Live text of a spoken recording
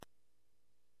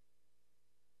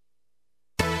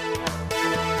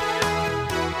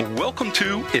Welcome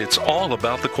to It's All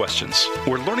About the Questions,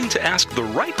 where learning to ask the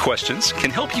right questions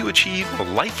can help you achieve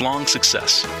lifelong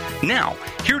success. Now,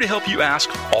 here to help you ask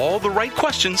all the right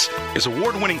questions is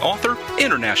award-winning author,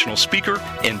 international speaker,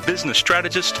 and business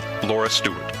strategist, Laura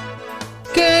Stewart.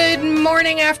 Good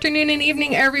morning, afternoon, and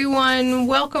evening, everyone.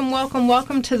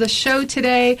 Welcome to the show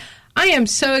today. I am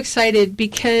so excited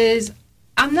because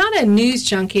I'm not a news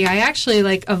junkie. I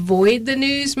actually avoid the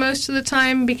news most of the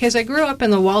time because I grew up in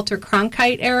the Walter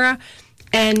Cronkite era,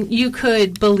 and you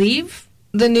could believe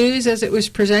the news as it was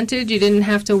presented. You didn't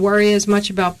have to worry as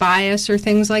much about bias or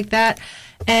things like that.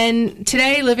 And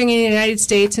today, living in the United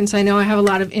States, since I know I have a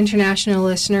lot of international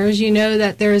listeners, you know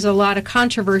that there is a lot of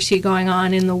controversy going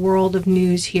on in the world of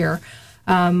news here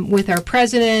with our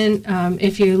president.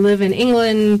 If you live in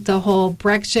England, the whole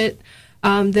Brexit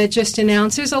that just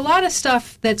announced. There's a lot of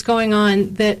stuff that's going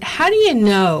on that how do you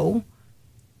know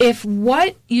if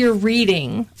what you're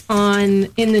reading in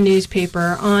the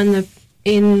newspaper, on the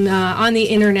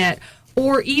internet,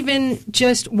 or even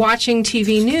just watching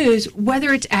TV news,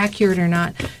 whether it's accurate or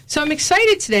not. So I'm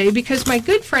excited today because my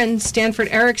good friend Stanford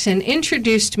Erickson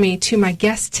introduced me to my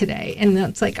guest today, and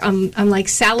it's like I'm like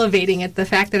salivating at the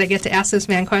fact that I get to ask this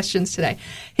man questions today.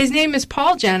 His name is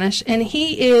Paul Janisch, and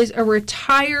he is a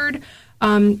retired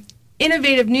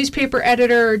innovative newspaper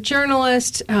editor,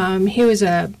 journalist. He was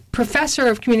a professor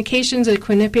of communications at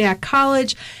Quinnipiac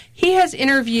College. He has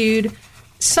interviewed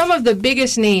some of the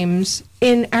biggest names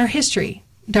in our history,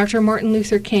 Dr. Martin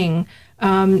Luther King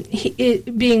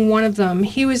being one of them.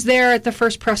 He was there at the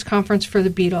first press conference for the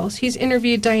Beatles. He's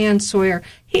interviewed Diane Sawyer.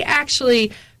 He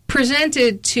actually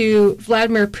presented to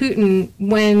Vladimir Putin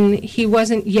when he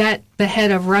wasn't yet the head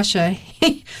of Russia.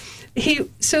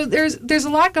 So there's a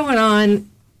lot going on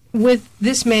with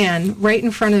this man right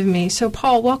in front of me. So,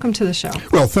 Paul, welcome to the show.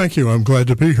 Well, thank you. I'm glad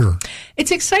to be here.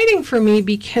 It's exciting for me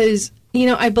because,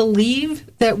 I believe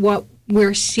that what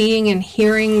we're seeing and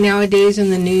hearing nowadays in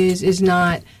the news is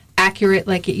not accurate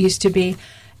like it used to be.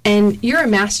 And you're a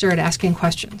master at asking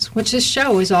questions, which this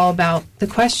show is all about, the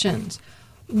questions.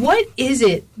 What is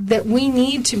it that we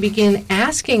need to begin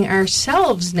asking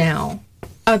ourselves now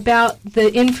about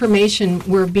the information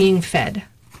we're being fed?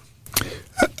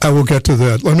 I will get to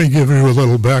that. Let me give you a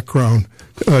little background.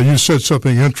 You said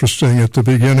something interesting at the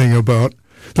beginning about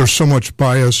there's so much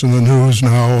bias in the news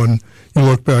now, and you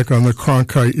look back on the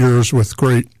Cronkite years with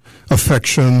great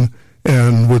affection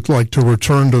and would like to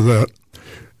return to that.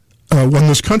 When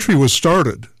this country was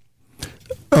started,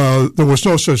 there was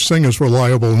no such thing as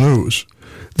reliable news.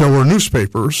 There were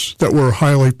newspapers that were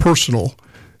highly personal,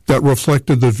 that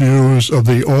reflected the views of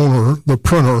the owner, the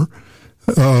printer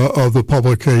of the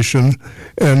publication,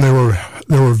 and they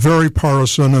were very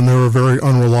partisan and they were very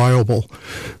unreliable.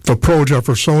 The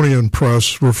pro-Jeffersonian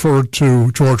press referred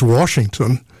to George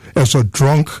Washington as a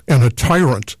drunk and a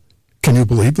tyrant. Can you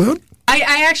believe that?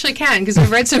 I actually can, because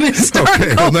I've read some historical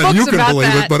okay, well, then books you can about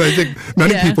believe that. it, but I think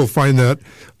many people find that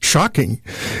shocking.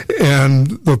 And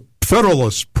the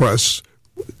Federalist press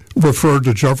referred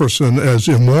to Jefferson as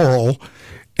immoral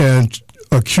and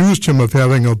accused him of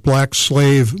having a black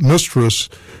slave mistress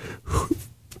who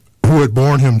had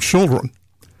borne him children.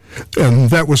 And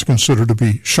that was considered to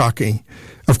be shocking.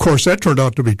 Of course, that turned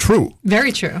out to be true.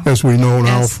 Very true. As we know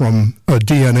now from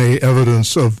DNA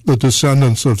evidence of the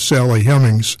descendants of Sally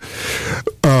Hemings.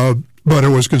 But it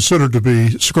was considered to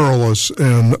be scurrilous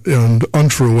and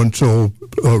untrue until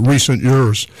recent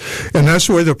years. And that's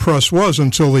the way the press was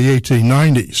until the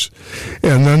 1890s.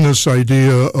 And then this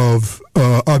idea of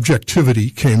objectivity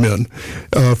came in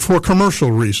for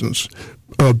commercial reasons.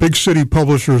 Big city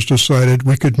publishers decided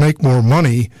we could make more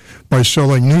money by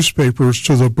selling newspapers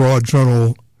to the broad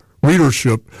general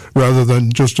readership rather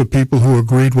than just to people who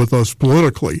agreed with us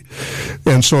politically.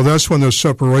 And so that's when the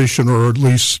separation, or at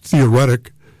least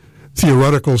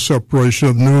theoretical separation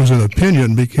of news and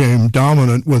opinion became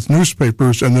dominant with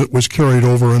newspapers, and it was carried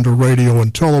over into radio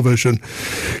and television.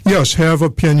 Yes, have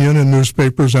opinion in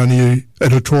newspapers on the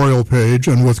editorial page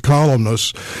and with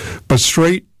columnists, but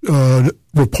straight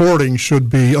reporting should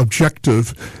be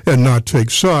objective and not take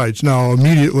sides. Now,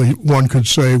 immediately one could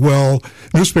say, well,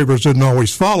 newspapers didn't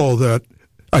always follow that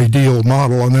ideal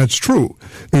model, and that's true.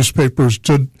 Newspapers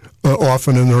did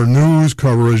often in their news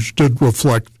coverage did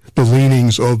reflect the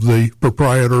leanings of the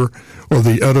proprietor or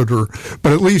the editor,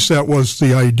 but at least that was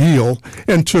the ideal.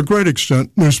 And to a great extent,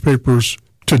 newspapers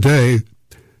today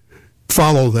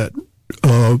follow that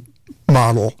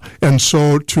model, and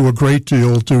so to a great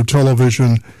deal do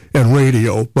television and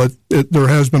radio, but there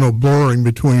has been a blurring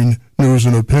between news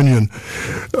and opinion.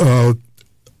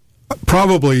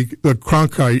 probably the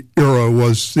Cronkite era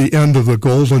was the end of the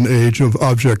golden age of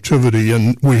objectivity,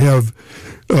 and we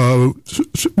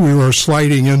were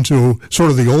sliding into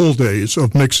sort of the old days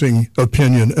of mixing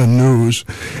opinion and news.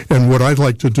 And what I'd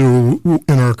like to do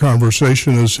in our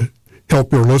conversation is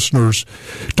help your listeners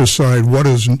decide what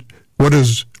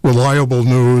is reliable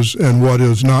news and what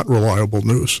is not reliable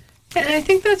news. And I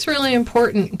think that's really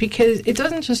important because it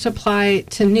doesn't just apply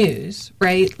to news,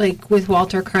 right? Like with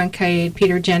Walter Cronkite,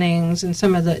 Peter Jennings, and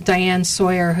some of the Diane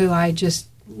Sawyer, who I just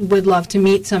would love to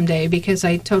meet someday because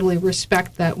I totally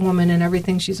respect that woman and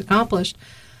everything she's accomplished.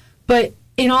 But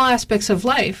in all aspects of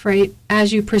life, right,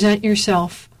 as you present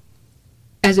yourself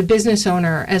as a business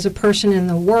owner, as a person in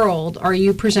the world, are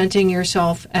you presenting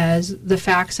yourself as the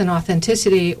facts and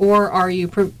authenticity, or are you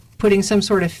putting some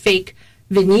sort of fake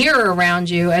veneer around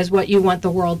you as what you want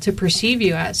the world to perceive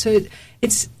you as? So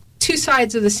it's two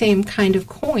sides of the same kind of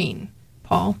coin,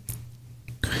 Paul.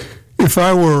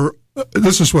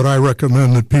 This is what I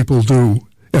recommend that people do,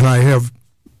 and I have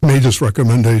made this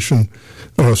recommendation,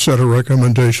 a set of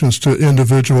recommendations to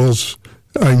individuals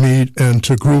I meet and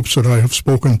to groups that I have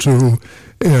spoken to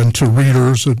and to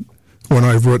readers when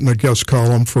I've written a guest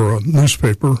column for a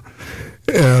newspaper.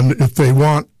 And if they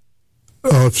want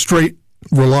straight,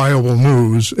 reliable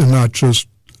news and not just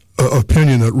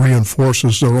opinion that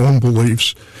reinforces their own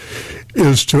beliefs,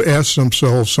 is to ask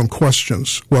themselves some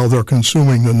questions while they're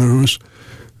consuming the news.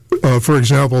 For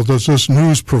example, does this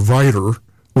news provider,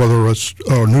 whether it's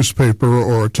a newspaper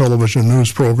or a television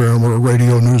news program or a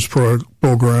radio news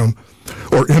program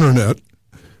or internet,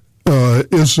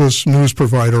 is this news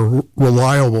provider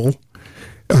reliable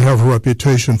and have a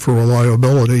reputation for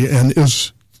reliability, and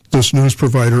is this news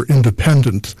provider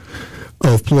independent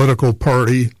of political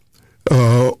party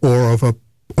or of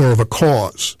a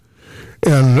cause?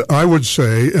 And I would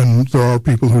say, and there are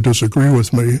people who disagree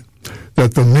with me,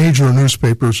 that the major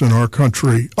newspapers in our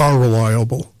country are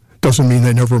reliable. Doesn't mean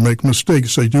they never make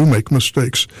mistakes. They do make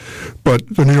mistakes. But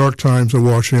the New York Times, the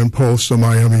Washington Post, the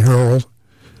Miami Herald,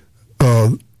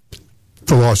 the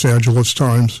Los Angeles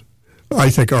Times, I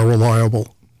think are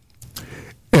reliable.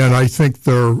 And I think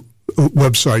their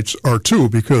websites are too,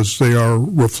 because they are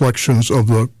reflections of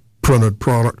the printed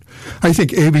product. I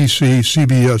think ABC,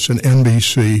 CBS, and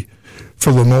NBC,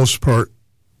 for the most part,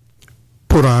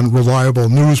 put on reliable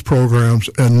news programs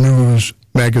and news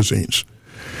magazines.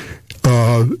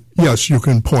 Yes, you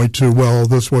can point to, well,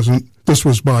 this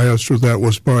was biased or that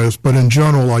was biased, but in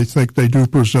general, I think they do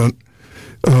present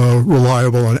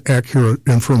reliable and accurate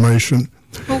information.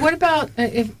 Well, what about,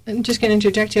 if I'm just going to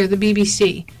interject here, the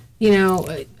BBC? You know,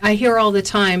 I hear all the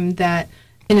time that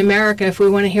in America, if we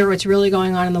want to hear what's really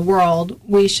going on in the world,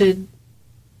 we should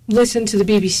listen to the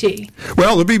BBC.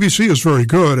 Well, the BBC is very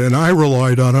good, and I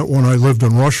relied on it when I lived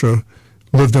in Russia,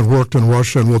 lived and worked in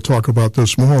Russia, and we'll talk about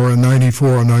this more, in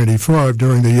 94 and 95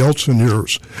 during the Yeltsin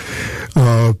years.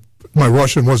 My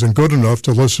Russian wasn't good enough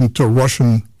to listen to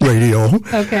Russian radio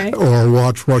or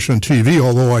watch Russian TV,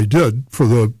 although I did for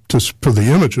the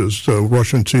images,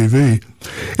 Russian TV.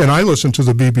 And I listened to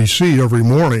the BBC every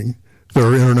morning,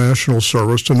 their international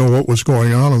service, to know what was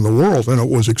going on in the world, and it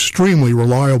was extremely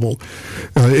reliable.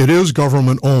 It is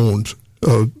government-owned.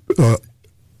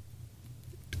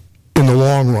 In the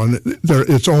long run,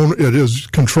 it is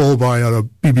controlled by a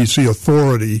BBC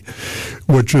authority,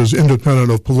 which is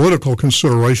independent of political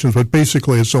considerations, but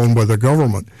basically it's owned by the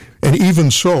government. And even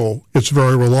so, it's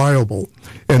very reliable.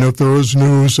 And if there is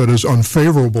news that is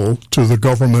unfavorable to the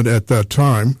government at that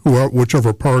time,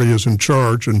 whichever party is in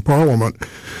charge in Parliament,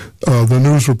 the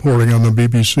news reporting on the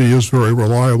BBC is very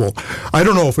reliable. I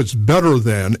don't know if it's better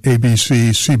than ABC,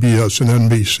 CBS, and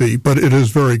NBC, but it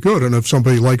is very good. And if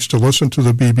somebody likes to listen to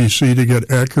the BBC to get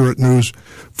accurate news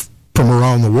from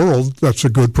around the world, that's a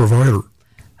good provider.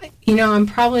 You know, I'm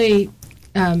probably...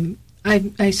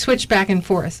 I switch back and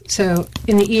forth. So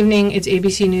in the evening, it's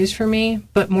ABC News for me.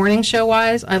 But morning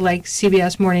show-wise, I like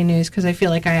CBS Morning News because I feel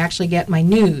like I actually get my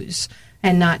news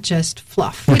and not just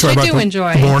fluff, which I do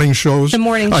enjoy. The morning shows? The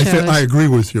morning shows. I agree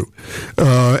with you.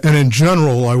 And in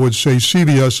general, I would say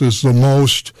CBS is the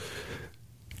most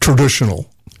traditional.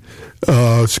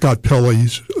 Scott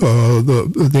Pelley's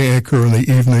the anchor in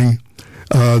the evening.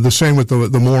 The same with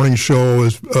the morning show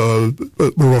is a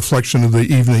reflection of the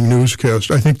evening newscast.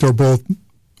 I think they're both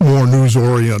more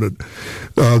news-oriented.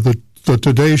 The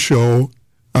Today Show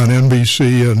on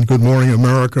NBC and Good Morning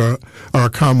America are a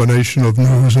combination of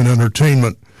news and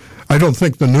entertainment. I don't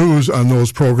think the news on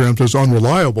those programs is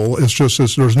unreliable. It's just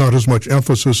that there's not as much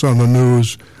emphasis on the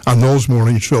news on those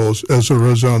morning shows as there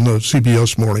is on the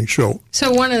CBS morning show.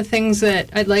 So one of the things that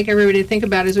I'd like everybody to think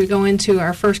about as we go into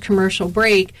our first commercial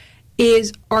break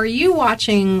is, are you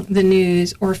watching the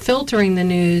news or filtering the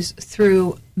news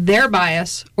through their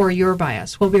bias or your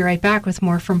bias? We'll be right back with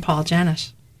more from Paul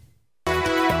Janish.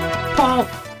 Paul,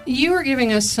 you were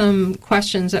giving us some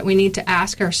questions that we need to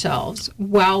ask ourselves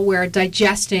while we're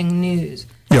digesting news.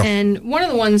 Yeah. And one of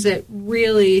the ones that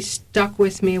really stuck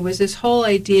with me was this whole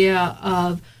idea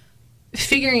of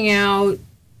figuring out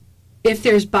if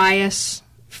there's bias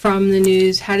from the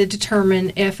news, how to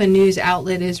determine if a news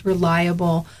outlet is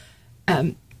reliable,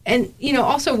 and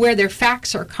also where their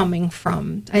facts are coming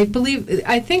from. I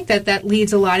think that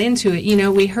leads a lot into it.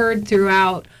 We heard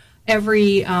throughout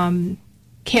every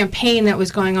campaign that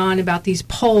was going on about these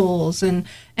polls, and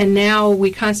now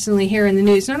we constantly hear in the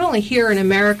news, not only here in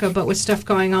America, but with stuff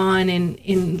going on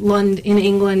in London, in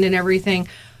England, and everything.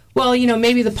 Well,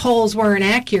 maybe the polls weren't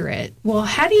accurate. Well,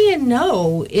 how do you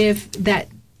know if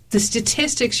the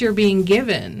statistics you're being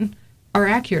given are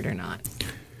accurate or not?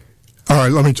 All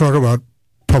right, let me talk about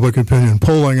public opinion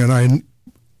polling, and I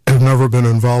have never been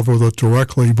involved with it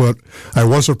directly, but I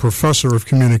was a professor of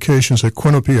communications at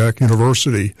Quinnipiac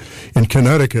University in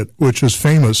Connecticut, which is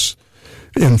famous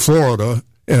in Florida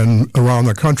and around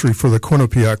the country for the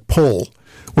Quinnipiac poll,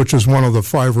 which is one of the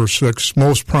 5 or 6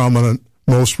 most prominent,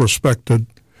 most respected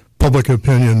public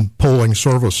opinion polling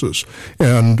services.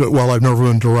 And while I've never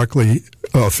been directly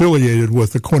affiliated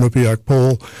with the Quinnipiac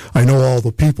poll, I know all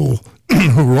the people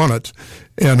who run it,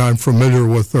 and I'm familiar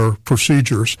with their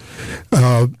procedures.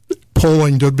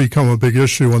 Polling did become a big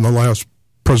issue in the last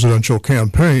presidential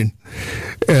campaign,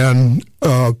 and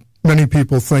many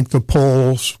people think the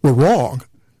polls were wrong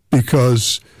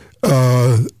because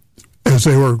the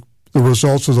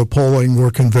results of the polling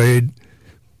were conveyed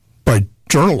by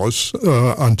journalists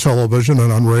on television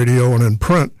and on radio and in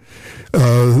print.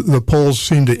 The polls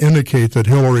seem to indicate that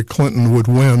Hillary Clinton would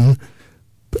win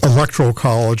electoral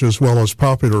college as well as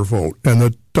popular vote, and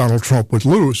that Donald Trump would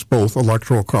lose both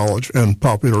electoral college and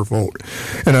popular vote.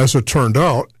 And as it turned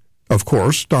out, of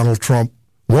course, Donald Trump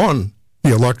won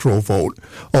the electoral vote,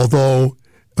 although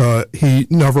he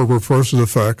never refers to the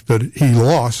fact that he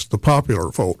lost the popular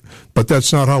vote. But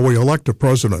that's not how we elect a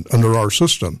president under our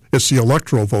system. It's the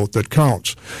electoral vote that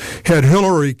counts. Had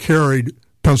Hillary carried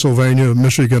Pennsylvania,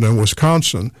 Michigan, and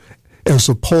Wisconsin, as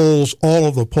all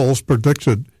of the polls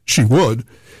predicted she would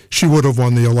have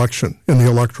won the election in the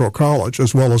Electoral College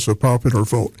as well as the popular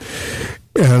vote.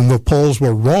 And the polls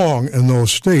were wrong in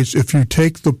those states if you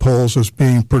take the polls as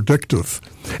being predictive.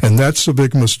 And that's the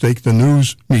big mistake the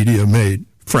news media made,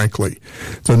 frankly.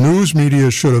 The news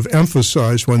media should have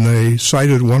emphasized when they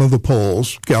cited one of the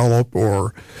polls, Gallup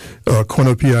or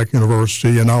Quinnipiac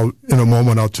University, and in a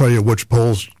moment I'll tell you which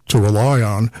polls to rely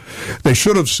on. They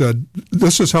should have said,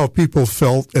 this is how people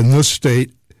felt in this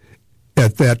state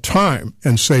at that time,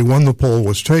 and say when the poll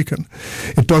was taken.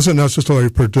 It doesn't necessarily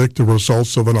predict the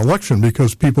results of an election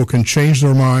because people can change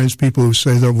their minds. People who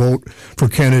say they'll vote for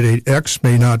candidate X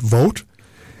may not vote,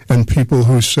 and people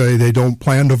who say they don't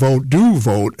plan to vote do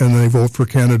vote, and they vote for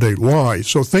candidate Y.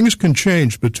 So things can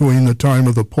change between the time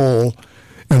of the poll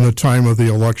and the time of the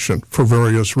election for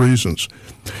various reasons.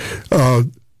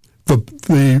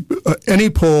 Any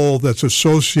poll that's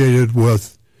associated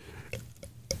with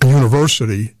a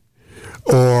university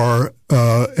or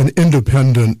an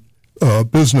independent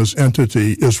business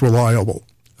entity is reliable.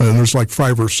 And there's like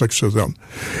 5 or 6 of them.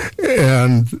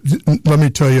 And let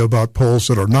me tell you about polls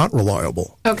that are not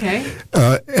reliable. Okay.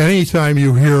 Anytime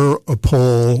you hear a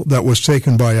poll that was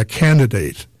taken by a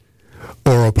candidate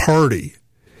or a party,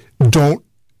 don't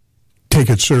take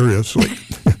it seriously.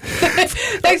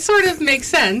 That sort of makes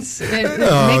sense. It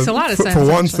makes a lot of sense. For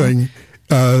one thing,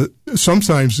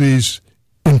 sometimes these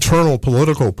internal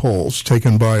political polls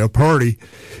taken by a party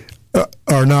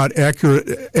are not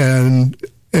accurate, and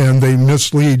they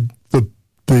mislead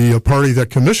the party that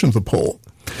commissioned the poll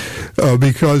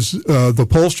because the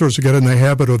pollsters get in the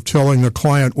habit of telling the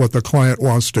client what the client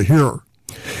wants to hear.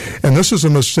 And this is a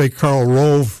mistake Karl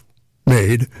Rove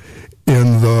made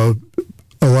in the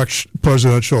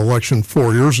presidential election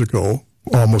 4 years ago,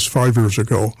 almost 5 years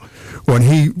ago, when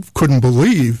he couldn't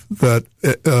believe that,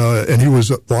 and he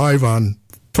was live on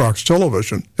Fox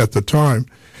Television at the time,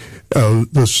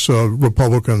 this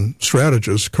Republican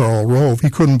strategist, Karl Rove, he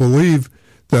couldn't believe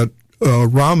that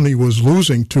Romney was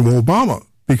losing to Obama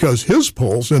because his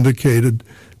polls indicated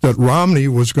that Romney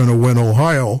was going to win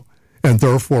Ohio and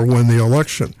therefore win the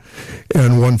election.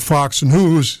 And when Fox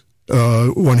News,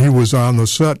 when he was on the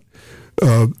set,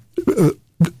 the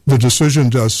decision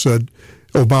desk said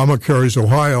Obama carries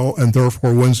Ohio and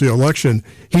therefore wins the election,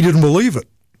 he didn't believe it.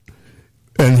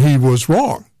 And he was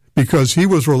wrong because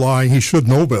he should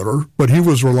know better, but he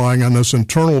was relying on this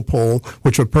internal poll,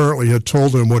 which apparently had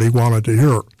told him what he wanted to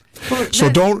hear. Well, so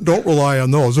don't rely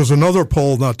on those. There's another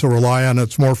poll not to rely on.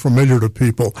 It's more familiar to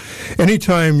people.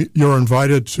 Anytime you're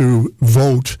invited to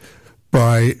vote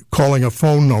by calling a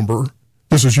phone number,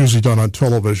 this is usually done on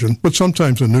television, but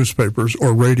sometimes in newspapers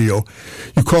or radio,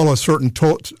 you call a certain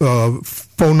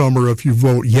phone number if you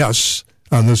vote yes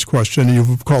on this question.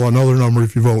 You call another number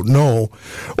if you vote no,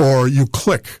 or you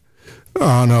click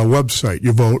on a website.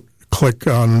 You click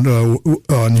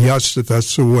on yes if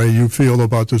that's the way you feel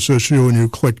about this issue, and you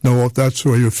click no if that's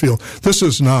the way you feel. This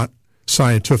is not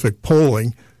scientific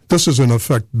polling. This is, in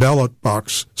effect, ballot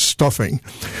box stuffing,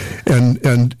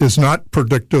 and is not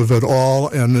predictive at all,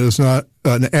 and is not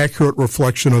an accurate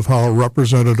reflection of how a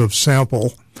representative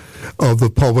sample of the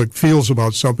public feels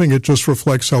about something. It just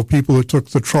reflects how people who took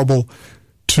the trouble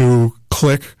to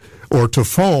click or to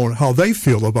phone, how they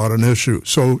feel about an issue.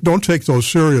 So don't take those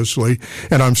seriously.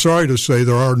 And I'm sorry to say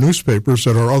there are newspapers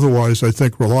that are otherwise, I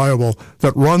think, reliable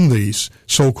that run these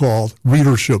so-called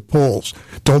readership polls.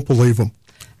 Don't believe them.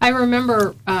 I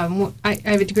remember I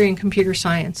have a degree in computer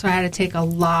science, so I had to take a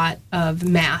lot of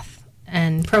math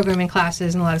and programming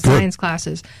classes and a lot of science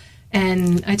classes.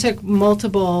 And I took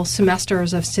multiple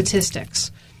semesters of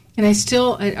statistics. And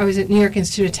I was at New York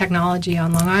Institute of Technology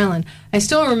on Long Island. I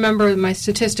still remember my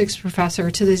statistics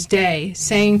professor to this day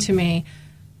saying to me,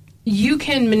 you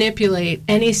can manipulate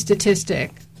any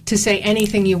statistic to say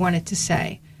anything you want it to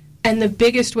say. And the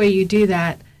biggest way you do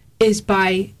that is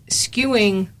by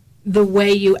skewing the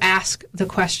way you ask the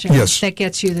question that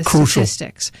gets you the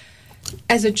statistics.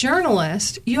 As a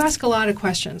journalist, you ask a lot of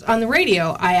questions. On the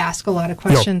radio, I ask a lot of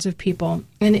questions of people.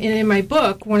 And in my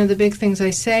book, one of the big things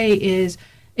I say is,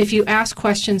 if you ask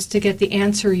questions to get the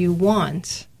answer you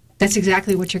want, that's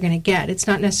exactly what you're going to get. It's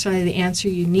not necessarily the answer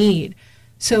you need.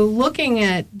 So looking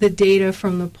at the data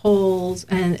from the polls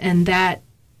and that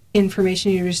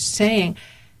information you're just saying,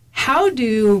 how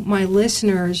do my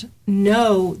listeners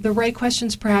know the right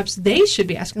questions perhaps they should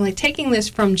be asking? Like taking this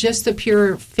from just the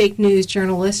pure fake news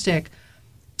journalistic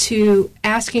to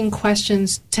asking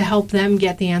questions to help them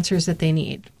get the answers that they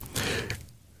need.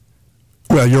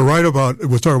 Well, you're right about,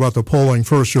 we'll talk about the polling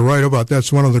first. You're right about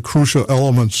that's one of the crucial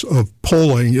elements of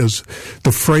polling is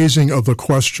the phrasing of the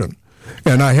question.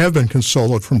 And I have been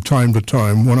consulted from time to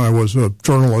time when I was a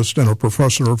journalist and a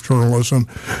professor of journalism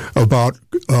about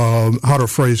how to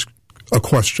phrase a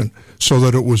question so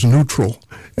that it was neutral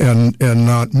and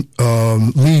not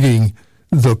leading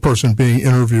the person being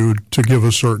interviewed to give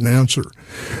a certain answer.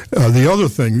 The other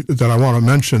thing that I want to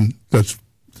mention that's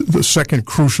the second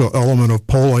crucial element of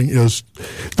polling is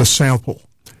the sample.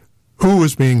 Who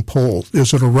is being polled?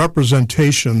 Is it a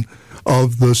representation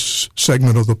of this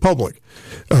segment of the public?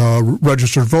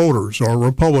 Registered voters, or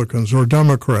Republicans, or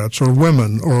Democrats, or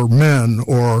women, or men,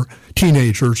 or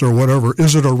teenagers, or whatever?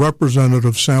 Is it a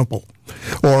representative sample?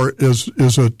 Or is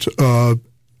it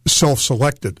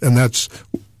self-selected? And that's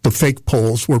the fake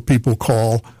polls where people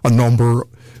call a number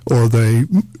or they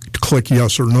click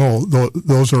yes or no.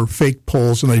 Those are fake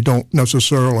polls, and they don't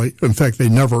necessarily, in fact, they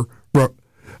never are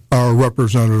a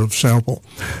representative sample.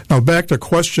 Now, back to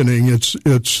questioning, it's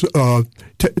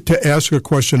to ask a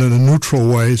question in a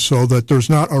neutral way so that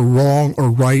there's not a wrong or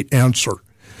right answer.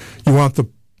 You want the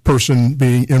person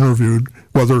being interviewed,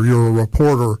 whether you're a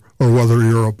reporter or whether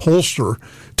you're a pollster,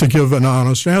 to give an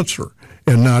honest answer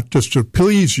and not just to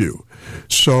please you.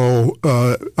 So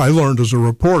I learned as a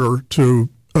reporter to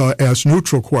ask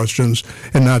neutral questions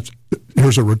and not,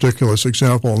 here's a ridiculous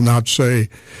example, not say,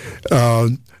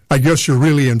 I guess you're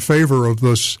really in favor of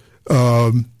this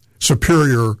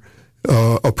superior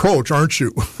approach, aren't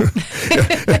you?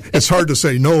 It's hard to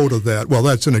say no to that. Well,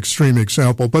 that's an extreme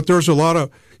example, but there's a lot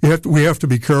of, we have to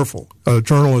be careful.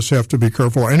 Journalists have to be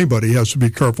careful. Anybody has to be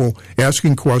careful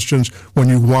asking questions when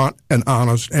you want an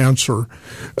honest answer,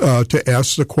 to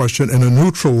ask the question in a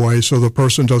neutral way so the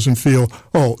person doesn't feel,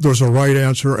 oh, there's a right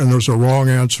answer and there's a wrong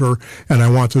answer, and I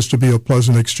want this to be a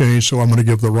pleasant exchange, so I'm going to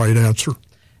give the right answer.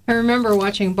 I remember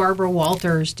watching Barbara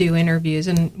Walters do interviews,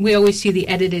 and we always see the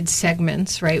edited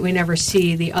segments, right? We never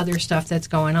see the other stuff that's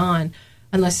going on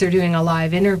unless they're doing a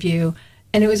live interview.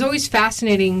 And it was always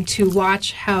fascinating to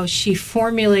watch how she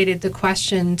formulated the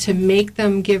question to make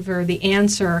them give her the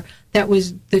answer that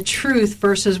was the truth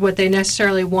versus what they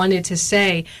necessarily wanted to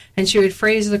say. And she would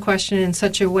phrase the question in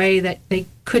such a way that they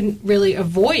couldn't really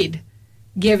avoid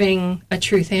giving a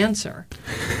truth answer.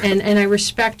 And I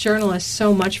respect journalists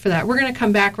so much for that. We're going to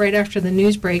come back right after the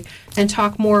news break and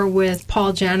talk more with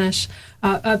Paul Janisch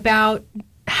about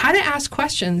how to ask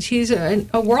questions. He's a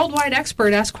worldwide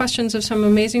expert, asked questions of some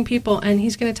amazing people, and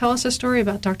he's going to tell us a story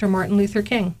about Dr. Martin Luther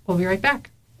King. We'll be right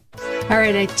back. All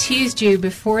right, I teased you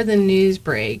before the news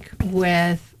break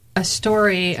with a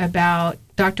story about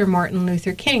Dr. Martin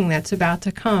Luther King that's about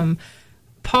to come.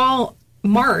 Paul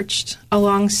marched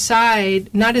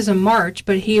alongside, not as a march,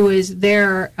 but he was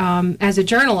there as a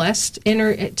journalist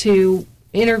to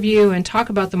interview and talk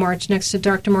about the march next to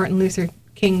Dr. Martin Luther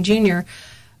King Jr.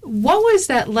 What was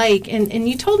that like? And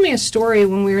you told me a story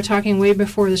when we were talking way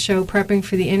before the show, prepping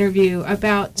for the interview,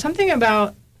 about something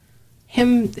about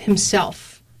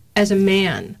himself as a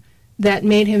man that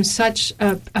made him such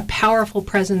a powerful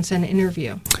presence in an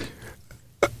interview.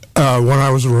 When I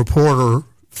was a reporter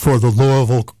for the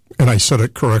Louisville, and I said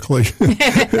it correctly,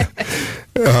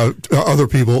 other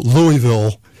people,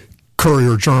 Louisville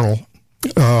Courier-Journal,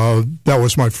 that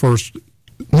was my first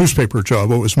newspaper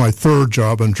job. It was my third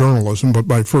job in journalism, but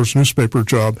my first newspaper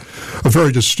job, a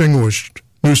very distinguished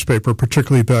newspaper,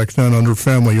 particularly back then under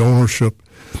family ownership,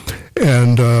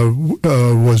 and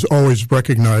was always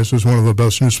recognized as one of the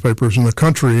best newspapers in the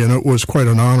country, and it was quite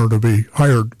an honor to be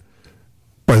hired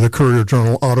by the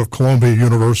Courier-Journal out of Columbia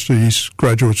University's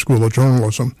Graduate School of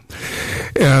Journalism.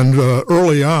 And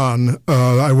early on,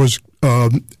 I'd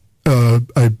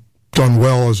done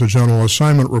well as a general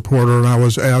assignment reporter, and I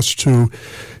was asked to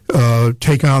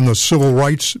take on the civil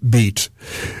rights beat,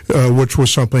 which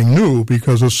was something new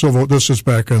because this is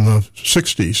back in the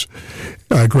 60s.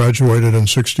 I graduated in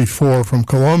 64 from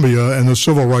Columbia, and the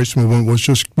civil rights movement was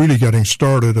just really getting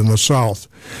started in the South.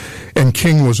 And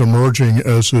King was emerging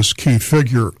as this key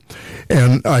figure.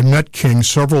 And I met King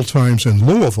several times in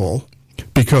Louisville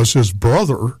because his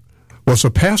brother was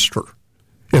a pastor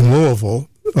in Louisville.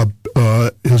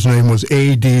 His name was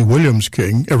A.D. Williams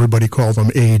King. Everybody called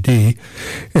him A.D.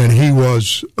 And he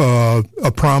was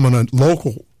a prominent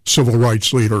local civil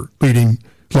rights leader, leading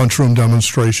lunchroom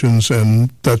demonstrations and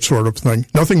that sort of thing.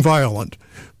 Nothing violent,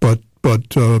 but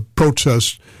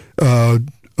protests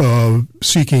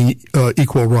seeking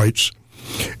equal rights.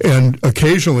 And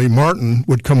occasionally Martin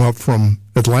would come up from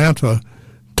Atlanta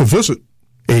to visit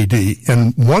A.D.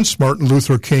 And once Martin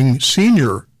Luther King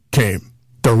Sr. came.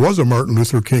 There was a Martin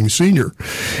Luther King Sr.,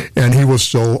 and he was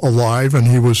still alive, and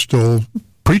he was still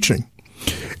preaching.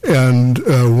 And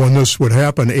when this would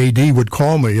happen, A.D. would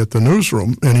call me at the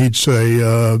newsroom, and he'd say,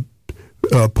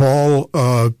 Paul,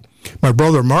 my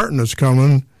brother Martin is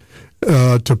coming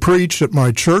to preach at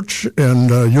my church,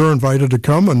 and you're invited to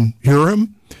come and hear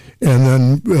him,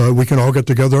 and then we can all get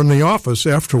together in the office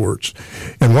afterwards.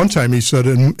 And one time he said,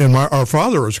 our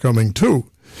father is coming too.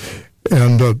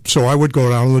 And so I would go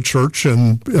down to the church,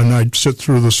 and I'd sit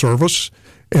through the service,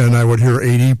 and I would hear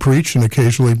A.D. preach, and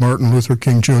occasionally Martin Luther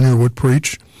King Jr. would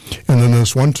preach. And then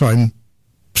this one time,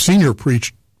 Sr.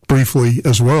 preached briefly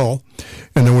as well.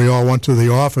 And then we all went to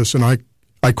the office, and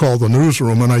I called the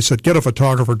newsroom, and I said, get a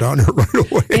photographer down here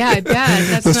right away. Yeah, I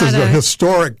bet. This is a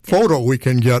historic photo we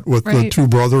can get with the two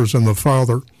brothers and the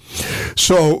father.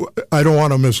 So I don't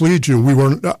want to mislead you.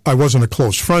 I wasn't a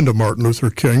close friend of Martin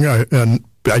Luther King, and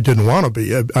I didn't want to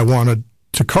be. I wanted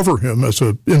to cover him as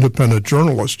an independent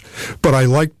journalist, but I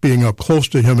liked being up close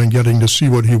to him and getting to see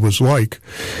what he was like.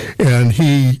 And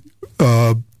he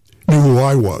knew who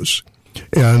I was,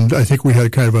 and I think we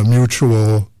had kind of a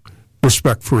mutual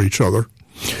respect for each other.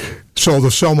 So the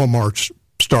Selma March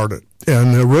started.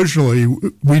 And originally,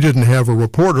 we didn't have a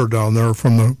reporter down there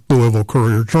from the Louisville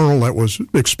Courier-Journal. That was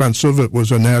expensive. It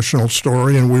was a national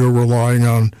story, and we were relying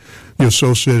on the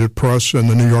Associated Press and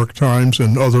the New York Times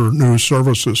and other news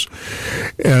services.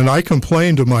 And I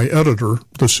complained to my editor,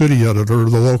 the city editor,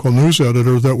 the local news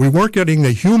editor, that we weren't getting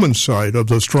the human side of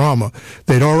this drama.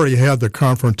 They'd already had the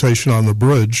confrontation on the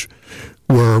bridge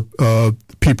where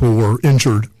people were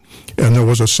injured, and there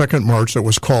was a second march that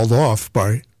was called off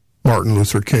by Martin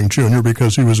Luther King Jr.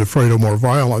 because he was afraid of more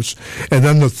violence. And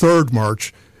then the third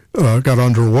march got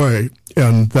underway,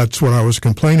 and that's what I was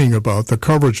complaining about, the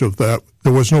coverage of that.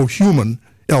 There was no human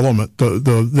element.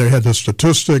 They had the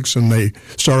statistics, and they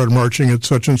started marching at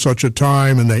such and such a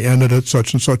time, and they ended at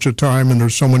such and such a time, and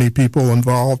there's so many people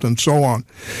involved, and so on.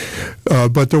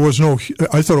 But there was no,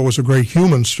 I thought it was a great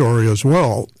human story as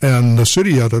well. And the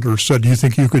city editor said, do you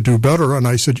think you could do better? And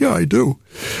I said, yeah, I do.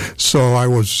 So I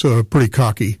was pretty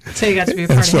cocky. So you got to be a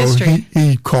part of history.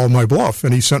 He called my bluff,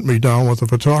 and he sent me down with a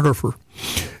photographer.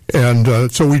 And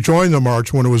so we joined the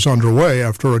march when it was underway,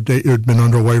 after it had been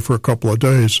underway for a couple of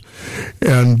days.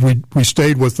 And we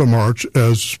stayed with the march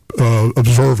as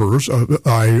observers,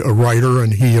 I a writer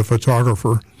and he a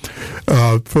photographer,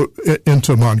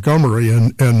 into Montgomery,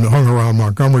 and hung around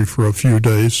Montgomery for a few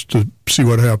days to see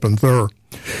what happened there.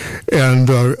 And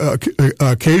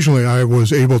occasionally I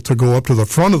was able to go up to the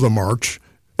front of the march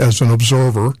as an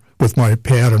observer with my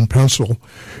pad and pencil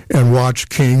and watch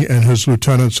King and his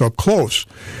lieutenants up close.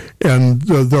 And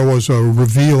there was a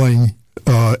revealing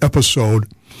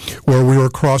episode where we were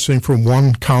crossing from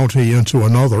one county into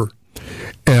another,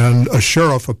 and a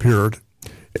sheriff appeared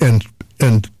and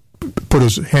put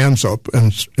his hands up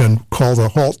and called a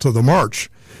halt to the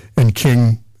march. And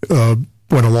King went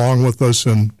along with us,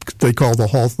 and they called a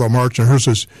halt to the march. And here's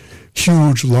this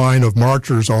huge line of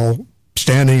marchers all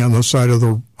standing on the side of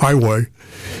the highway.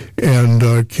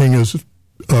 And King is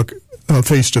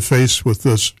face-to-face with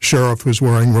this sheriff who's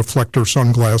wearing reflector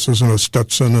sunglasses and a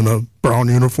Stetson and a brown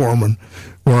uniform and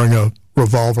wearing a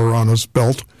revolver on his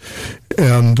belt.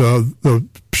 And the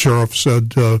sheriff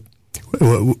said,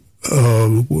 we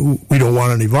don't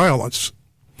want any violence.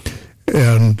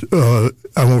 And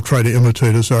I won't try to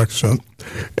imitate his accent.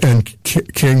 And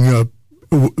King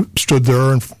stood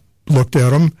there and looked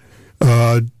at him,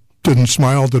 didn't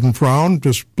smile, didn't frown,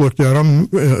 just looked at him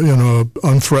in an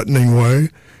unthreatening way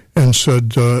and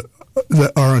said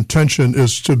that our intention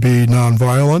is to be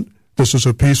nonviolent. This is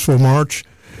a peaceful march.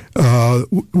 We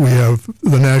have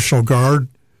the National Guard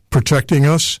protecting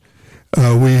us.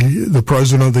 The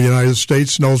President of the United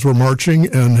States knows we're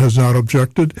marching and has not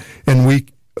objected, and we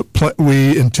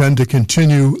intend to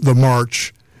continue the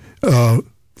march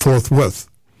forthwith,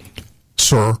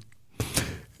 sir.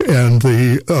 And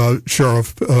the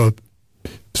sheriff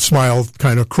smiled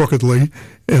kind of crookedly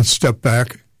and stepped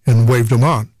back and waved him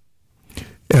on.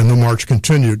 And the march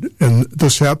continued. And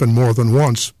this happened more than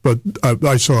once, but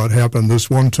I saw it happen this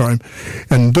one time.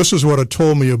 And this is what it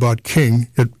told me about King.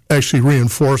 It actually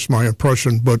reinforced my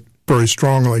impression, but very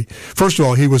strongly. First of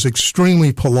all, he was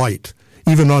extremely polite,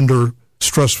 even under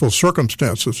stressful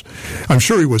circumstances. I'm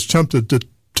sure he was tempted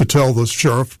to tell the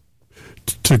sheriff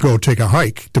to go take a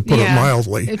hike, to put it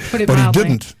mildly. But he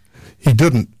didn't. He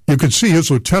didn't. You could see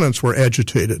his lieutenants were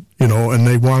agitated, and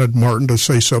they wanted Martin to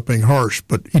say something harsh,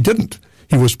 but he didn't.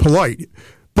 He was polite,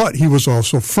 but he was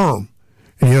also firm,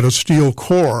 and he had a steel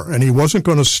core, and he wasn't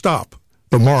going to stop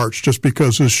the march just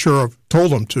because his sheriff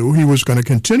told him to. He was going to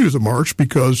continue the march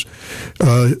because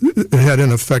it had,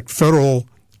 in effect, federal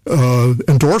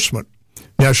endorsement,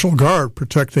 National Guard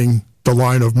protecting the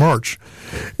line of march.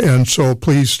 And so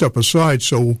please step aside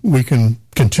so we can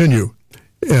continue.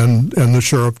 And the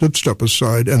sheriff did step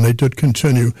aside, and they did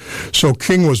continue. So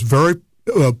King was very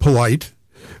polite,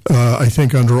 I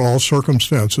think, under all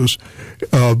circumstances,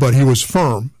 but he was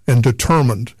firm and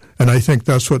determined, and I think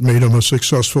that's what made him a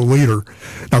successful leader.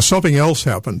 Now, something else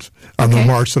happened on the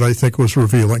march that I think was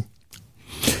revealing,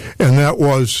 and that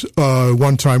was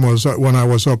one time was when I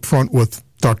was up front with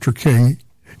Dr. King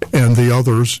and the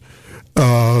others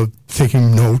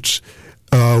taking notes.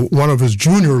 One of his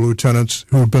junior lieutenants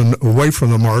who had been away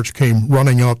from the march came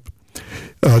running up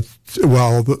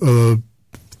while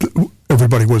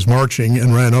everybody was marching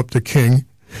and ran up to King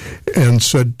and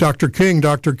said, Dr. King,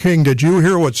 did you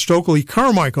hear what Stokely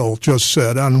Carmichael just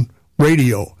said on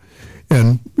radio?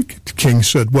 And King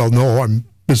said, well, no, I'm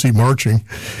busy marching.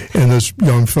 And this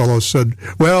young fellow said,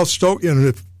 well, and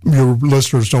if your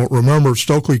listeners don't remember,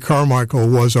 Stokely Carmichael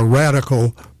was a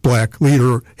radical black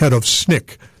leader, head of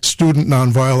SNCC, Student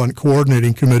Nonviolent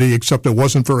Coordinating Committee, except it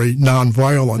wasn't very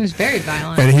nonviolent. It was very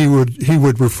violent. And he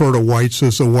would refer to whites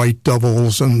as the white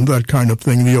devils and that kind of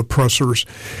thing, the oppressors.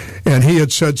 And he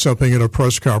had said something at a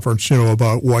press conference,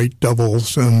 about white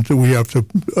devils, and we have to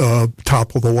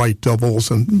topple the white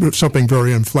devils, and something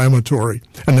very inflammatory.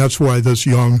 And that's why this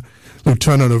young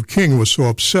lieutenant of King was so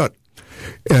upset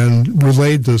and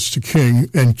relayed this to King,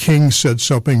 and King said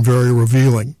something very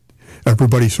revealing.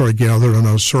 Everybody sort of gathered in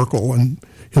a circle, and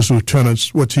his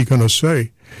lieutenants, what's he going to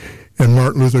say? And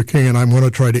Martin Luther King, and I'm going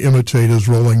to try to imitate his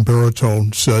rolling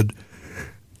baritone, said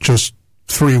just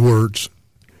 3 words: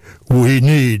 we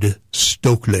need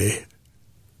Stokely.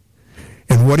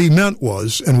 And what he meant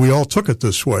was, and we all took it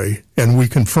this way, and we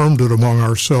confirmed it among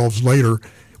ourselves later,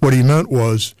 what he meant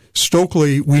was,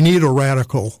 Stokely, we need a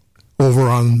radical over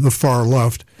on the far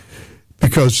left,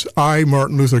 because I,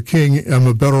 Martin Luther King, am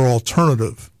a better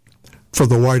alternative for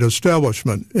the white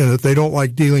establishment. And if they don't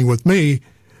like dealing with me,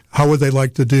 how would they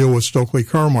like to deal with Stokely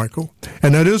Carmichael?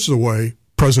 And that is the way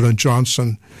President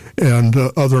Johnson and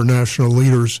other national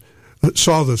leaders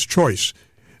saw this choice.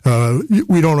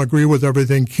 We don't agree with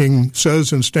everything King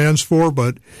says and stands for,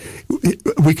 but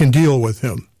we can deal with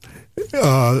him.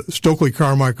 Stokely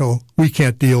Carmichael, we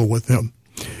can't deal with him.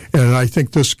 And I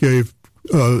think this gave,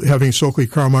 having Stokely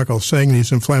Carmichael saying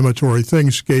these inflammatory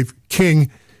things, gave King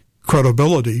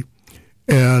credibility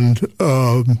and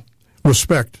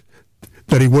respect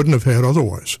that he wouldn't have had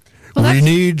otherwise. Well, we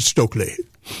need Stokely.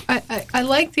 I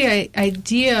like the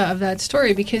idea of that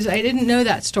story because I didn't know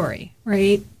that story,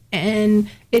 right? And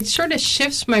it sort of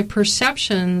shifts my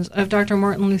perceptions of Dr.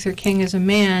 Martin Luther King as a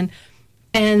man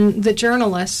and the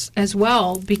journalists as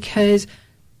well, because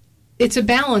it's a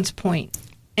balance point.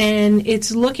 And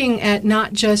it's looking at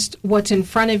not just what's in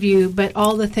front of you, but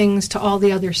all the things to all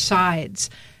the other sides.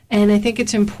 And I think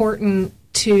it's important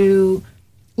to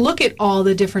look at all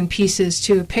the different pieces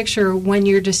to a picture when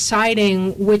you're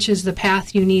deciding which is the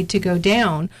path you need to go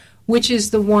down, which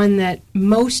is the one that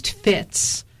most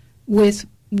fits with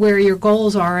where your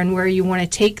goals are and where you want to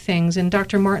take things. And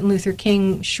Dr. Martin Luther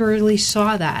King surely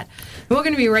saw that. And we're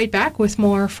going to be right back with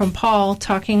more from Paul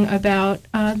talking about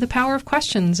the power of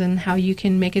questions and how you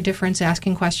can make a difference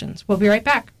asking questions. We'll be right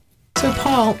back. So,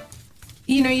 Paul,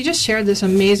 you just shared this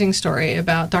amazing story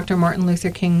about Dr. Martin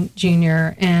Luther King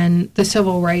Jr. and the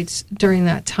civil rights during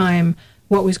that time,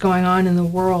 what was going on in the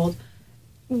world.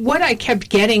 What I kept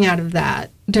getting out of that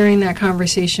during that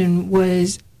conversation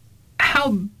was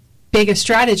how big a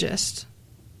strategist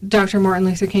Dr. Martin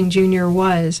Luther King Jr.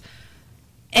 was.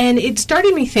 And it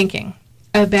started me thinking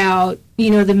about,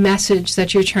 the message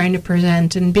that you're trying to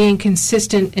present and being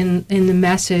consistent in the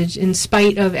message in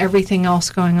spite of everything else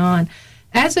going on.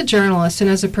 As a journalist and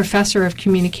as a professor of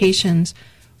communications,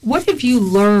 what have you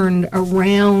learned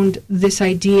around this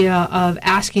idea of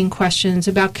asking questions,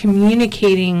 about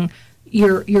communicating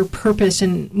your purpose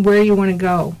and where you want to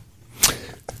go?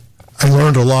 I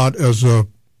learned a lot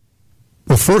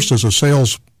first as a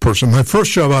salesperson. My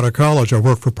first job out of college, I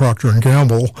worked for Procter &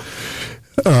 Gamble,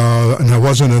 and I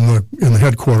wasn't in the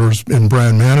headquarters in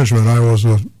brand management. I was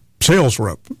a sales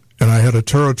rep, and I had a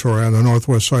territory on the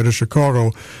northwest side of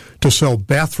Chicago to sell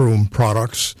bathroom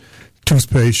products,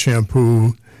 toothpaste,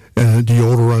 shampoo, and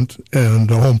deodorant, and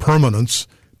home permanents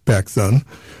back then,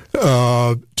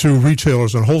 to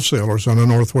retailers and wholesalers on the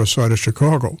northwest side of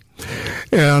Chicago.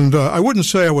 And I wouldn't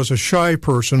say I was a shy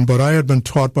person, but I had been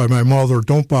taught by my mother,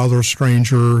 don't bother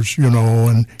strangers,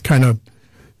 and kind of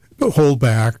hold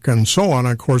back and so on.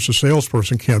 Of course, a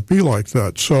salesperson can't be like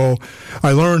that. So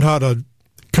I learned how to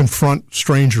confront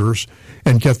strangers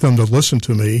and get them to listen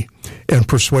to me and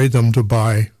persuade them to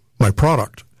buy my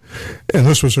product. And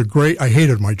this was I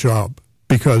hated my job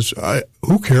because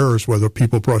who cares whether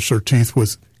people brush their teeth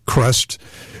with Crest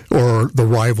or the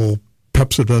rival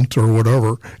Pepsodent or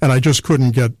whatever, and I just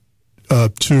couldn't get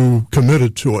too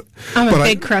committed to it. I'm a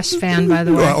big Crest fan, by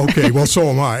the way. Okay, well, so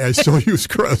am I. I still use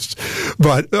Crest.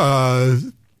 But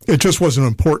it just wasn't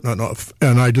important enough,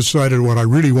 and I decided what I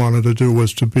really wanted to do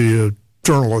was to be a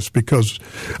journalist because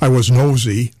I was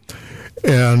nosy,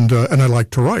 and I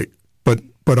liked to write.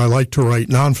 But I like to write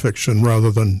nonfiction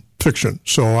rather than fiction,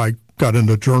 so I got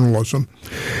into journalism,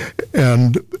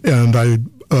 and I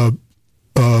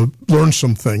learned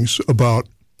some things about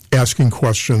asking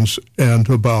questions and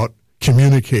about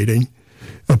communicating,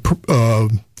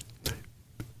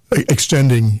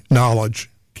 extending knowledge,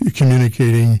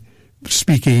 communicating,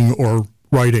 speaking, or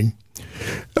writing.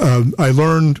 I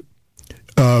learned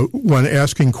when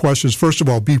asking questions, first of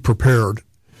all, be prepared.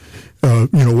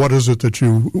 What is it that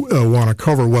you want to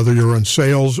cover, whether you're in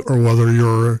sales or whether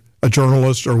you're a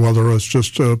journalist or whether it's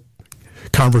just a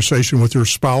conversation with your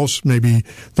spouse. Maybe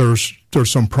there's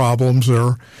some problems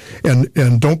there.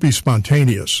 And don't be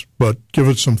spontaneous, but give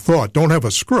it some thought. Don't have a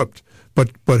script,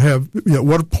 but have,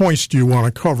 what points do you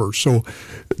want to cover? So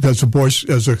as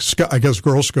I guess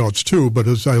Girl Scouts too, but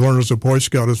as I learned as a Boy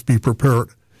Scout, is be prepared.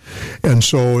 And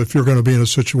so if you're going to be in a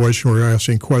situation where you're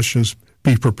asking questions,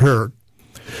 be prepared.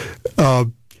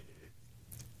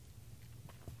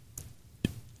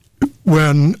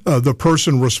 When the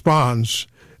person responds,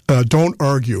 don't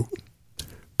argue,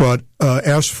 but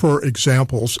ask for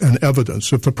examples and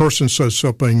evidence. If the person says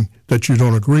something that you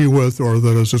don't agree with or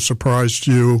that is a surprise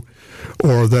to you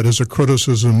or that is a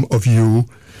criticism of you,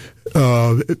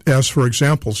 ask for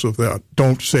examples of that.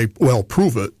 Don't say, well,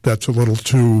 prove it. That's a little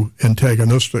too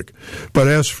antagonistic. But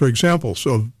ask for examples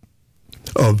of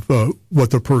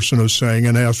what the person is saying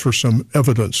and ask for some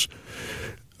evidence.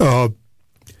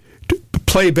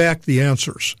 Play back the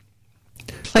answers.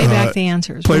 Play back the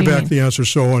answers. Play back the answers.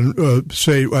 So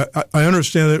say, I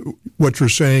understand that what you're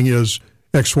saying is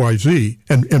X, Y, Z,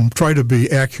 and try to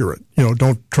be accurate.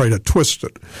 Don't try to twist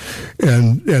it,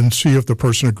 and see if the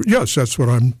person agrees. Yes, that's what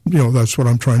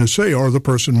I'm trying to say. Or the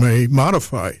person may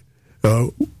modify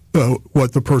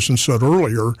what the person said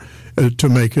earlier to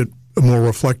make it more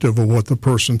reflective of what the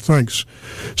person thinks.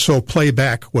 So play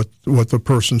back what the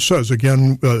person says.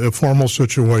 Again, a formal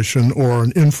situation or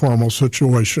an informal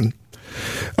situation.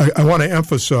 I want to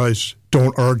emphasize,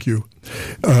 don't argue.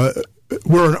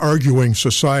 We're an arguing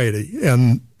society,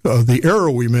 and The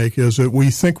error we make is that we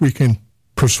think we can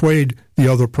persuade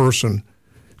the other person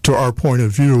to our point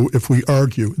of view if we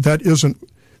argue. That isn't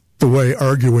the way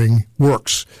arguing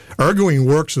works. Arguing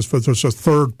works is if there's a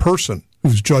third person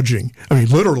who's judging. I mean,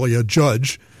 literally a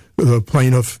judge, the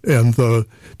plaintiff and the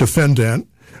defendant,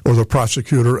 or the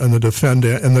prosecutor and the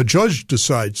defendant, and the judge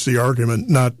decides the argument,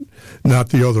 not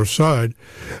the other side.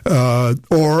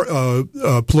 Or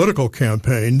a political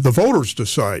campaign, the voters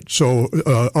decide. So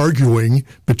arguing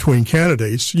between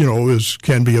candidates,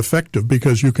 can be effective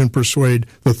because you can persuade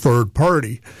the third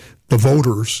party, the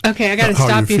voters. Okay, I got to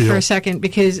stop you for a second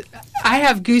because I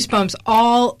have goosebumps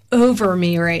all over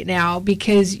me right now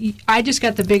because I just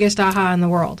got the biggest aha in the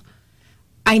world.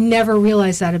 I never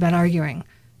realized that about arguing,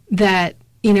 that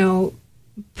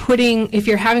if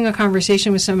you're having a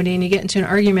conversation with somebody and you get into an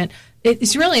argument,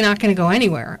 it's really not going to go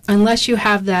anywhere unless you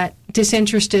have that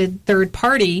disinterested third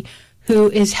party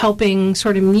who is helping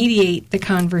sort of mediate the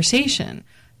conversation.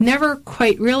 Never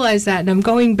quite realized that. And I'm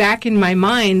going back in my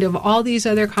mind of all these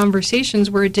other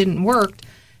conversations where it didn't work.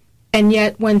 And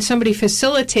yet when somebody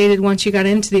facilitated once you got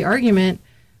into the argument,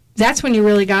 that's when you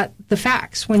really got the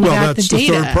facts, when you got the data. That's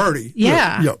the third party.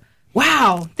 Yeah. Yep.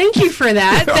 Wow. Thank you for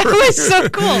that. That was so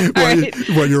cool.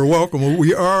 Well, you're welcome.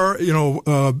 We are,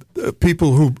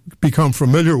 people who become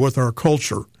familiar with our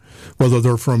culture, whether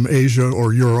they're from Asia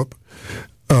or Europe,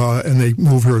 and they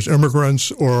move here as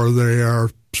immigrants, or they are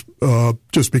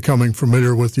just becoming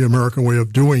familiar with the American way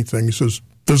of doing things as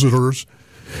visitors.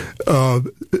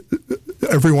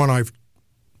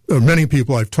 Many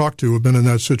people I've talked to have been in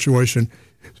that situation,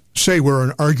 say we're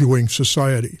an arguing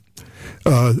society.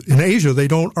 In Asia, they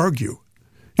don't argue.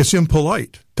 It's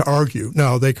impolite to argue.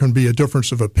 Now, there can be a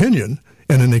difference of opinion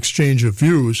and an exchange of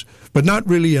views, but not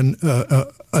really an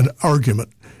argument.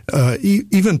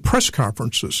 Even press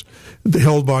conferences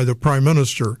held by the prime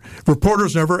minister,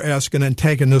 reporters never ask an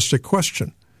antagonistic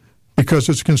question because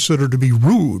it's considered to be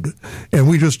rude, and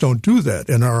we just don't do that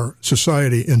in our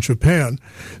society in Japan.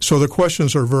 So the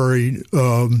questions are very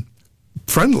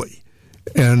friendly.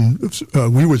 And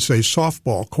we would say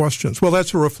softball questions. Well,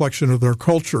 that's a reflection of their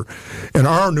culture. In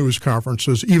our news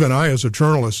conferences, even I as a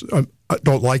journalist, I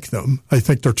don't like them. I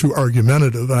think they're too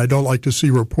argumentative, and I don't like to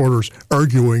see reporters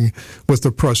arguing with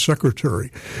the press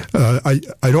secretary. I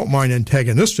don't mind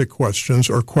antagonistic questions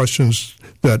or questions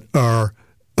that are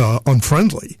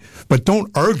unfriendly, but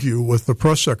don't argue with the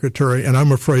press secretary, and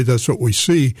I'm afraid that's what we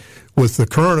see with the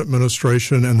current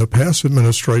administration and the past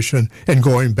administration, and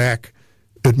going back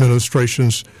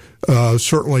administrations,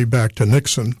 certainly back to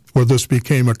Nixon, where this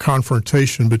became a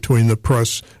confrontation between the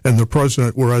press and the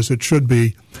president, whereas it should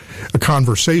be a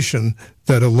conversation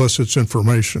that elicits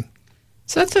information.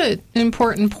 So that's an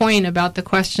important point about the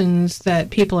questions that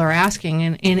people are asking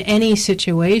in any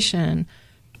situation.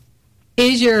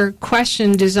 Is your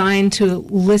question designed to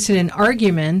elicit an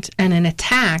argument and an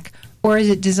attack, or is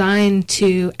it designed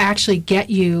to actually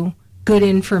get you good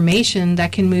information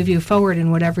that can move you forward in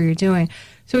whatever you're doing?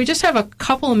 So we just have a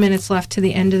couple of minutes left to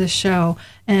the end of the show,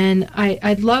 and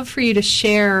I'd love for you to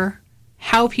share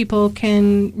how people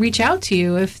can reach out to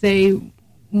you if they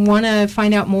want to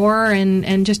find out more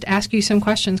and just ask you some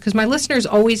questions, because my listeners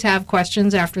always have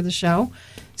questions after the show.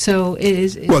 So it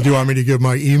is. Well, do you want me to give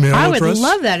my email address? I would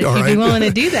love that if you'd be willing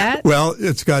to do that. Well,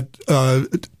 it's got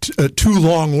two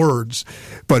long words,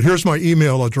 but here's my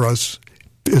email address.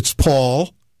 It's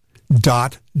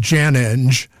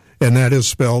paul.janenge, and that is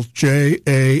spelled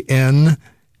JANENSCH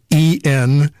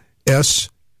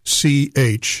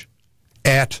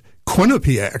at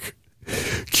Quinnipiac,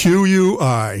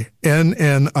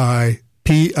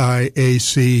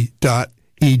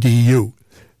 QUINNIPIAC.edu.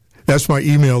 That's my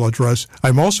email address.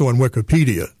 I'm also on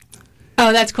Wikipedia.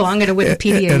 Oh, that's cool. I'm going to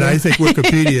Wikipedia. And I think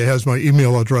Wikipedia has my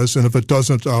email address, and if it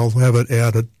doesn't, I'll have it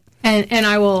added. And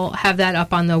I will have that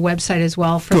up on the website as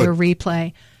well for the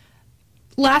replay.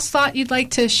 Last thought you'd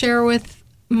like to share with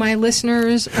my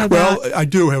listeners about? Well, I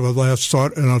do have a last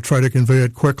thought, and I'll try to convey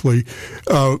it quickly.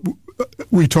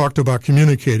 We talked about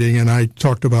communicating, and I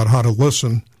talked about how to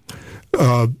listen.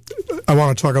 I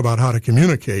want to talk about how to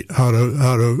communicate, how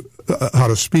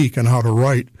to speak, and how to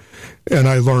write. And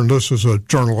I learned this as a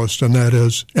journalist, and that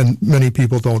is, and many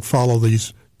people don't follow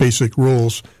these basic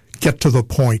rules, get to the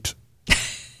point.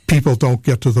 People don't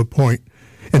get to the point.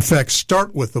 In fact,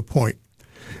 start with the point.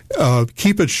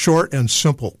 Keep it short and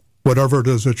simple, whatever it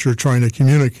is that you're trying to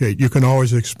communicate. You can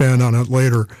always expand on it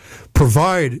later.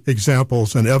 Provide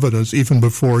examples and evidence even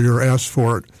before you're asked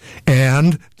for it.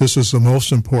 And, this is the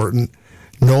most important,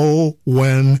 know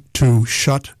when to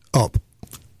shut up.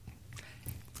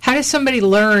 How does somebody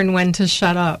learn when to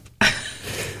shut up?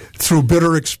 Through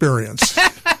bitter experience.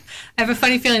 have a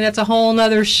funny feeling that's a whole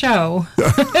nother show.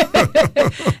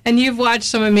 And you've watched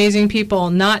some amazing people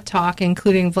not talk,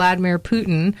 including Vladimir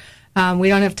Putin. We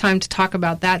don't have time to talk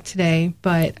about that today,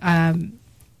 but I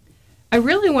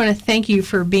really want to thank you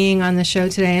for being on the show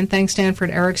today, and thanks Stanford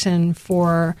Erickson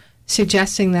for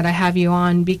suggesting that I have you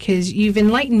on, because you've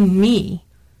enlightened me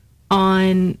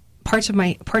on parts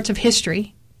of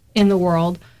history in the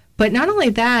world, but not only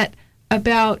that,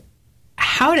 about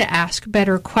how to ask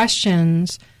better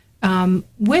questions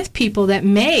with people that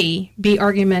may be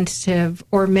argumentative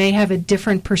or may have a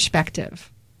different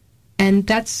perspective. And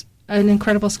that's an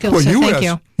incredible skill. Well, so thank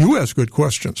you. You ask good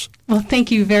questions. Well, thank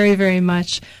you very, very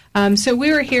much. So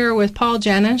we were here with Paul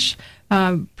Janisch,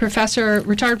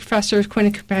 retired professor of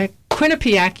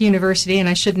Quinnipiac University, and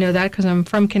I should know that because I'm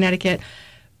from Connecticut.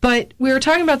 But we were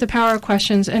talking about the power of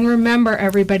questions, and remember,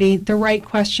 everybody, the right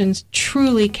questions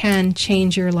truly can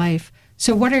change your life.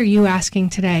 So what are you asking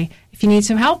today? If you need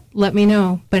some help, let me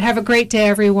know. But have a great day,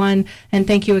 everyone, and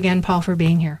thank you again, Paul, for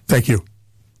being here. Thank you.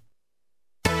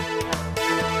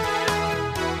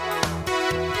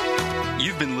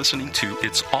 You've been listening to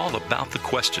It's All About the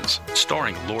Questions,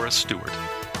 starring Laura Stewart.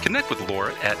 Connect with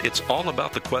Laura at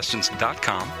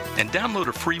it'sallaboutthequestions.com and download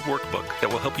a free workbook that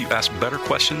will help you ask better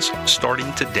questions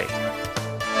starting today.